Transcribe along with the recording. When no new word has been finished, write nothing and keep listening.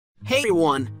Hey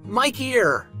everyone, Mike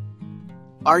here.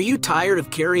 Are you tired of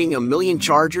carrying a million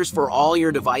chargers for all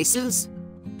your devices?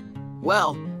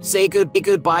 Well, say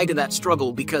goodbye to that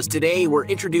struggle because today we're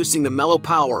introducing the Mello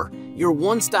Power, your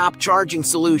one-stop charging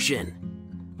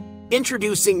solution.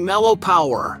 Introducing Mello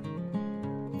Power.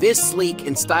 This sleek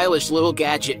and stylish little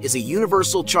gadget is a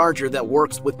universal charger that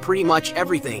works with pretty much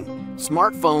everything: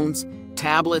 smartphones,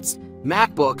 tablets,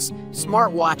 MacBooks,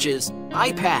 smartwatches,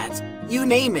 iPads, you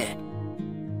name it.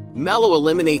 Mello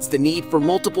eliminates the need for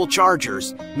multiple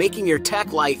chargers, making your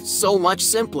tech life so much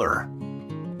simpler.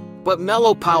 But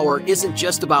Mello Power isn't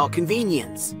just about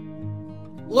convenience.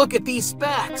 Look at these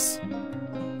specs.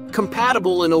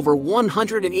 Compatible in over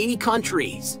 180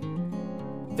 countries.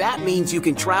 That means you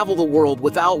can travel the world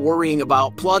without worrying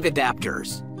about plug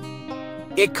adapters.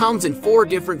 It comes in 4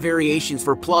 different variations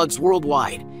for plugs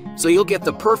worldwide, so you'll get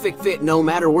the perfect fit no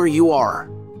matter where you are.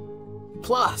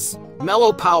 Plus,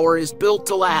 Mello Power is built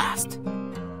to last.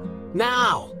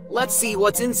 Now, let's see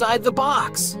what's inside the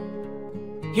box.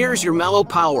 Here's your Mello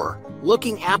Power,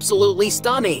 looking absolutely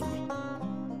stunning.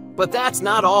 But that's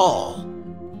not all.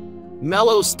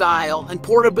 Mello style and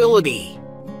portability.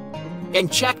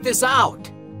 And check this out.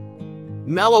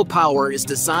 Mello Power is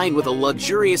designed with a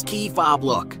luxurious key fob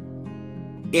look.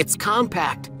 It's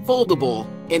compact, foldable,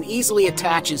 and easily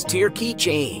attaches to your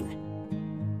keychain.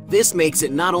 This makes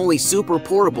it not only super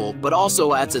portable, but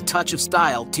also adds a touch of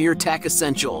style to your tech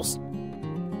essentials.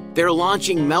 They're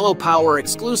launching Mello Power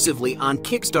exclusively on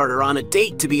Kickstarter on a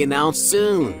date to be announced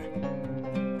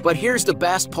soon. But here's the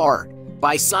best part.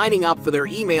 By signing up for their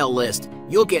email list,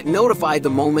 you'll get notified the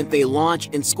moment they launch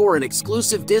and score an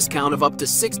exclusive discount of up to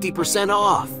 60%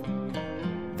 off.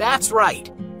 That's right,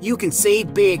 you can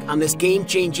save big on this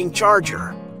game-changing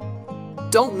charger.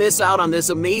 Don't miss out on this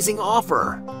amazing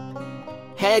offer.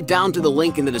 Head down to the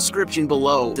link in the description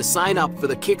below to sign up for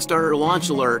the Kickstarter launch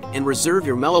alert and reserve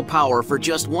your Mello Power for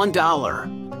just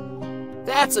 $1.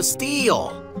 That's a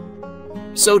steal!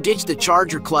 So ditch the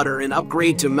charger clutter and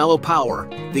upgrade to Mello Power,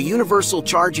 the universal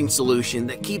charging solution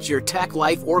that keeps your tech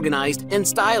life organized and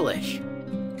stylish.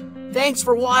 Thanks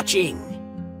for watching!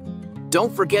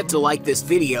 Don't forget to like this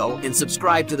video and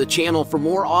subscribe to the channel for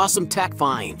more awesome tech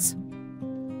finds.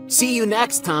 See you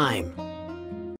next time!